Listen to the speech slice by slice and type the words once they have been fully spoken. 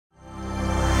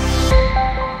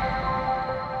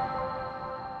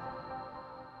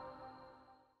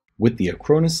With the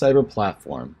Acronis Cyber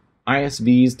Platform,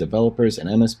 ISVs, developers, and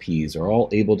MSPs are all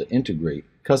able to integrate,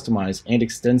 customize, and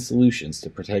extend solutions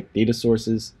to protect data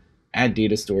sources, add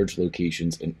data storage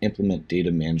locations, and implement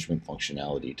data management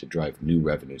functionality to drive new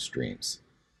revenue streams.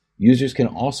 Users can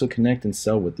also connect and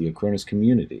sell with the Acronis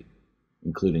community,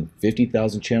 including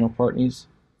 50,000 channel partners,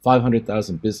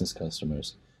 500,000 business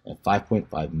customers, and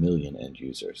 5.5 million end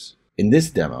users. In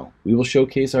this demo, we will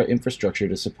showcase our infrastructure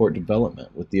to support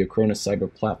development with the Acronis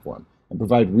Cyber Platform and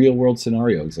provide real-world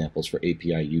scenario examples for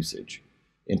API usage.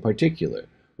 In particular,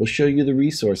 we'll show you the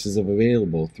resources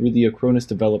available through the Acronis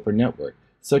Developer Network,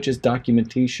 such as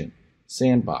documentation,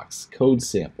 sandbox, code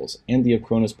samples, and the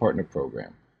Acronis Partner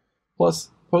Program, plus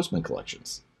Postman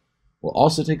collections. We'll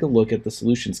also take a look at the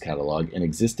solutions catalog and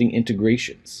existing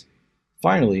integrations.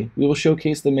 Finally, we will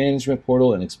showcase the management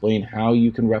portal and explain how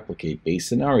you can replicate base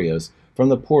scenarios from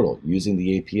the portal using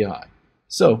the API.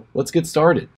 So, let's get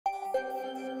started.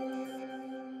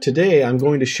 Today, I'm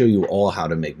going to show you all how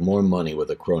to make more money with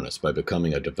Acronis by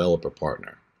becoming a developer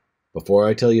partner. Before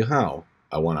I tell you how,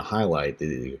 I want to highlight that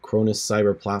the Acronis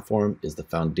Cyber Platform is the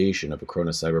foundation of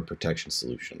Acronis Cyber Protection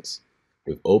Solutions.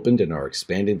 We've opened and are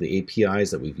expanding the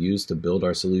APIs that we've used to build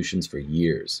our solutions for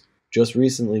years. Just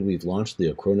recently, we've launched the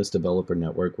Acronis Developer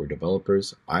Network where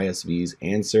developers, ISVs,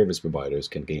 and service providers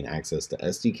can gain access to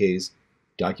SDKs,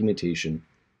 documentation,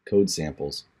 code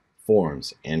samples,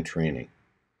 forums, and training.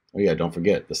 Oh yeah, don't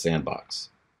forget the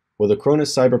sandbox. With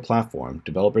Acronis Cyber Platform,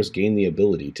 developers gain the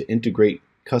ability to integrate,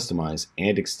 customize,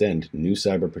 and extend new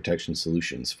cyber protection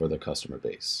solutions for their customer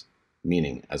base.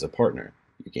 Meaning, as a partner,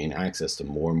 you gain access to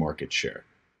more market share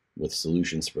with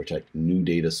solutions to protect new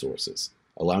data sources,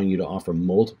 allowing you to offer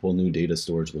multiple new data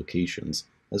storage locations,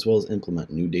 as well as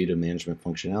implement new data management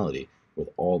functionality with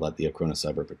all that the Acronis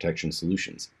Cyber Protection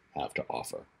Solutions have to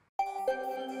offer.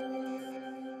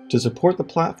 To support the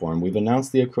platform, we've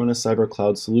announced the Acronis Cyber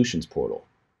Cloud Solutions portal.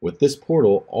 With this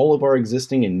portal, all of our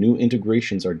existing and new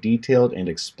integrations are detailed and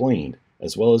explained,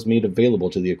 as well as made available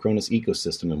to the Acronis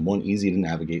ecosystem in one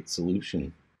easy-to-navigate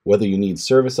solution. Whether you need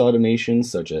service automations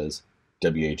such as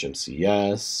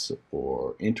WHMCS,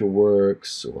 or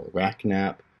Interworks, or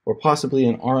RackNap, or possibly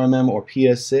an RMM or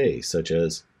PSA such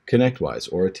as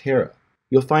ConnectWise or Atera,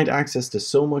 you'll find access to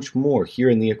so much more here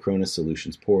in the Acronis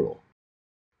Solutions portal.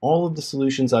 All of the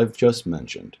solutions I've just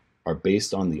mentioned are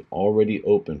based on the already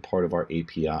open part of our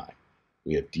API.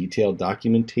 We have detailed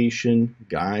documentation,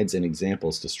 guides, and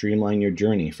examples to streamline your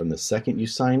journey from the second you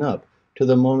sign up to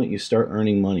the moment you start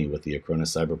earning money with the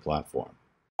Acronis Cyber Platform.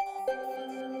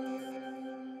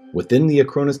 Within the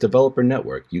Acronis Developer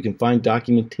Network, you can find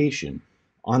documentation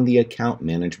on the Account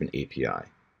Management API,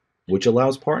 which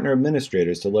allows partner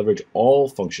administrators to leverage all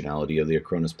functionality of the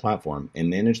Acronis platform and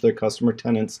manage their customer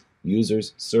tenants,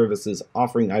 users, services,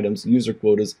 offering items, user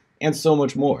quotas, and so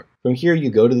much more. From here, you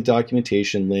go to the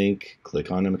documentation link, click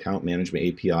on an Account Management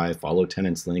API, follow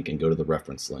tenants link, and go to the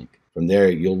reference link. From there,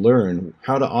 you'll learn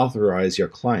how to authorize your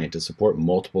client to support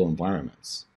multiple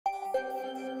environments.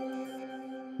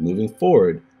 Moving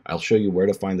forward, I'll show you where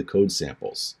to find the code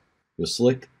samples. You'll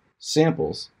select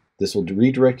Samples. This will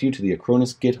redirect you to the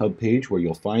Acronis GitHub page where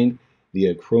you'll find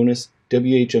the Acronis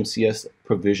WHMCS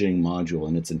provisioning module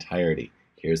in its entirety.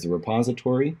 Here's the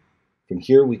repository. From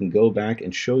here, we can go back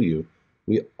and show you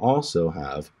we also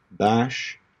have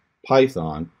Bash,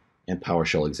 Python, and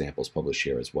PowerShell examples published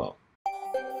here as well.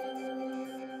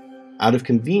 Out of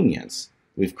convenience,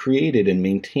 we've created and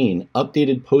maintained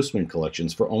updated Postman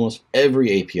collections for almost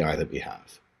every API that we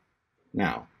have.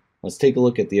 Now, let's take a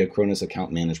look at the Acronis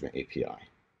Account Management API.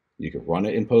 You can run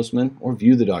it in Postman or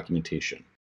view the documentation.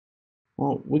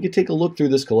 Well, we could take a look through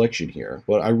this collection here,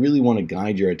 but I really want to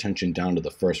guide your attention down to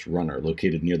the first runner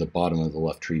located near the bottom of the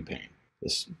left tree pane.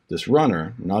 This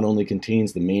runner not only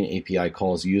contains the main API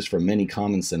calls used for many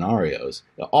common scenarios,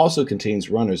 it also contains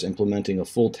runners implementing a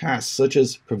full task such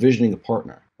as provisioning a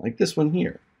partner, like this one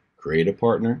here. Create a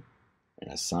partner and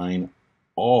assign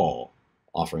all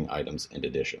offering items and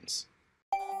additions.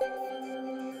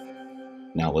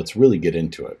 Now let's really get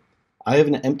into it. I have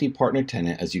an empty partner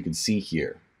tenant as you can see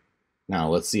here. Now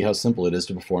let's see how simple it is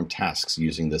to perform tasks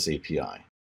using this API.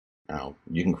 Now,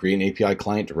 you can create an API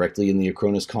client directly in the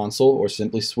Acronis console or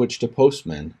simply switch to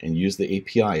Postman and use the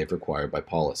API if required by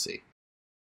policy.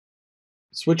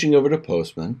 Switching over to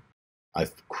Postman,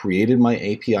 I've created my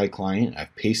API client,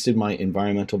 I've pasted my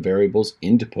environmental variables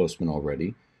into Postman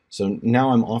already, so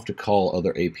now I'm off to call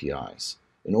other APIs.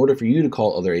 In order for you to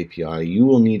call other API, you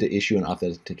will need to issue an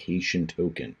authentication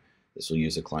token. This will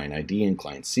use a client ID and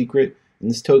client secret, and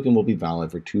this token will be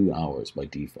valid for 2 hours by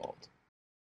default.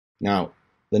 Now,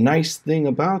 The nice thing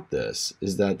about this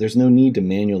is that there's no need to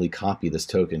manually copy this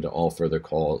token to all further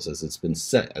calls, as it's been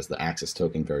set as the access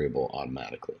token variable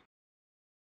automatically.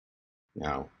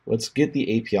 Now, let's get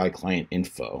the API client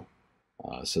info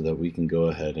so that we can go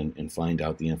ahead and find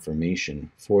out the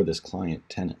information for this client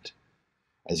tenant.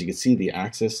 As you can see, the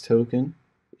access token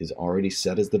is already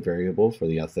set as the variable for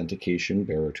the authentication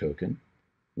bearer token.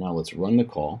 Now let's run the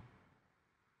call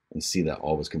and see that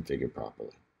all was configured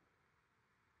properly.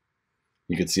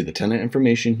 You can see the tenant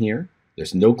information here.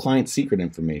 There's no client secret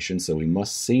information, so we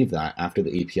must save that after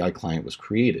the API client was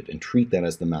created and treat that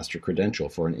as the master credential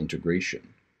for an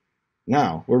integration.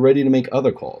 Now we're ready to make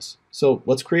other calls. So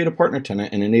let's create a partner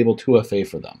tenant and enable 2FA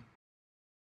for them.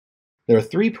 There are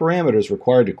 3 parameters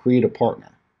required to create a partner: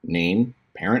 name,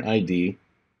 parent ID,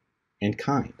 and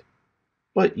kind.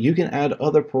 But you can add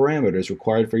other parameters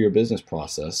required for your business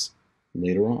process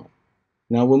later on.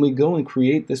 Now, when we go and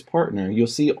create this partner, you'll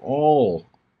see all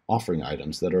offering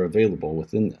items that are available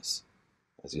within this.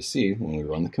 As you see, when we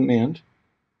run the command,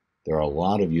 there are a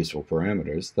lot of useful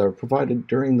parameters that are provided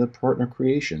during the partner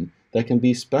creation that can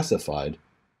be specified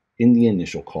in the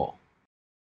initial call.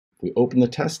 If we open the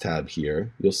test tab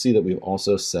here, you'll see that we've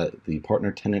also set the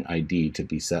partner tenant ID to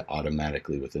be set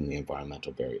automatically within the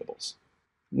environmental variables.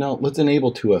 Now, let's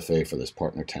enable 2FA for this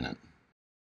partner tenant.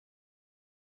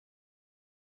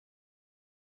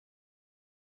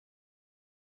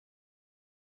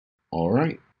 All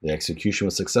right, the execution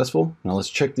was successful. Now let's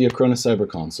check the Acronis Cyber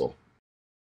Console.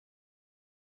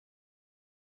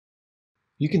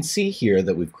 You can see here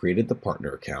that we've created the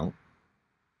partner account,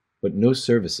 but no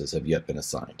services have yet been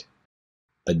assigned.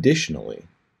 Additionally,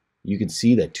 you can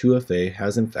see that 2FA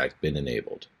has in fact been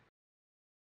enabled.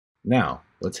 Now,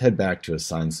 let's head back to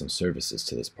assign some services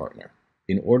to this partner.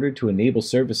 In order to enable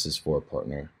services for a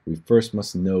partner, we first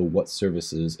must know what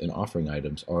services and offering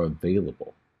items are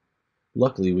available.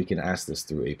 Luckily, we can ask this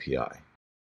through API.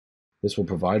 This will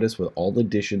provide us with all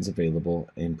additions available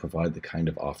and provide the kind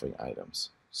of offering items.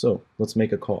 So let's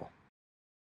make a call.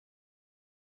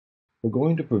 We're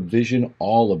going to provision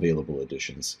all available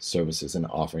additions, services, and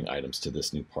offering items to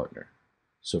this new partner.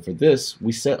 So for this,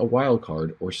 we set a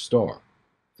wildcard or star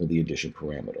for the addition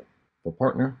parameter. For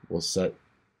partner, we'll set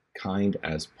kind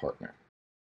as partner.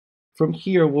 From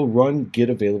here, we'll run get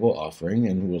available offering,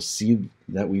 and we'll see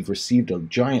that we've received a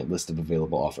giant list of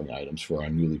available offering items for our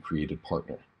newly created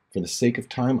partner. For the sake of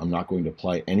time, I'm not going to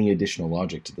apply any additional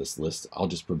logic to this list. I'll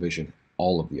just provision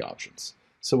all of the options.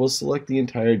 So we'll select the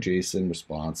entire JSON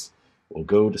response. We'll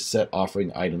go to set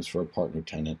offering items for a partner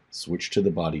tenant, switch to the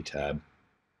body tab,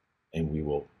 and we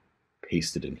will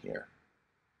paste it in here.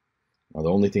 Now,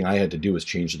 the only thing I had to do was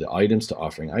change the items to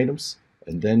offering items,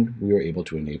 and then we were able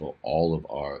to enable all of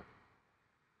our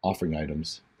offering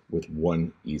items with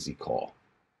one easy call.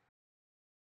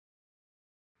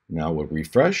 Now we'll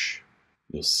refresh.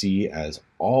 You'll see as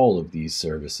all of these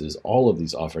services, all of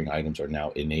these offering items are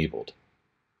now enabled.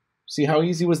 See how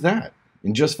easy was that?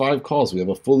 In just 5 calls, we have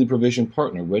a fully provisioned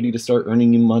partner ready to start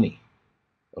earning you money.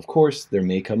 Of course, there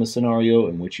may come a scenario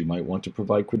in which you might want to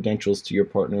provide credentials to your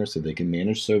partner so they can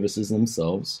manage services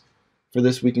themselves. For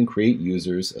this, we can create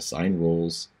users, assign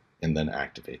roles, and then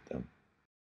activate them.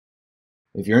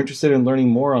 If you're interested in learning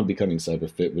more on becoming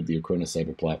cyber-fit with the Acronis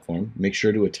Cyber Platform, make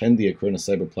sure to attend the Acronis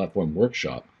Cyber Platform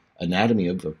workshop, Anatomy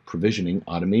of the Provisioning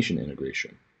Automation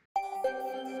Integration.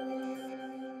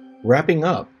 Wrapping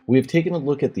up, we have taken a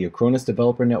look at the Acronis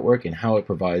Developer Network and how it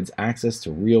provides access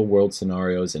to real-world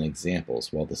scenarios and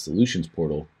examples, while the Solutions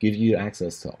Portal gives you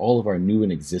access to all of our new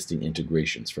and existing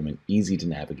integrations from an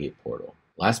easy-to-navigate portal.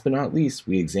 Last but not least,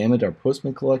 we examined our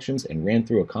Postman collections and ran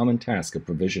through a common task of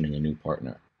provisioning a new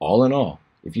partner. All in all,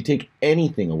 if you take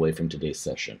anything away from today's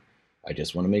session, I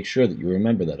just want to make sure that you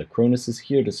remember that Acronis is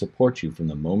here to support you from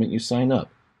the moment you sign up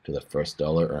to the first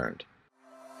dollar earned.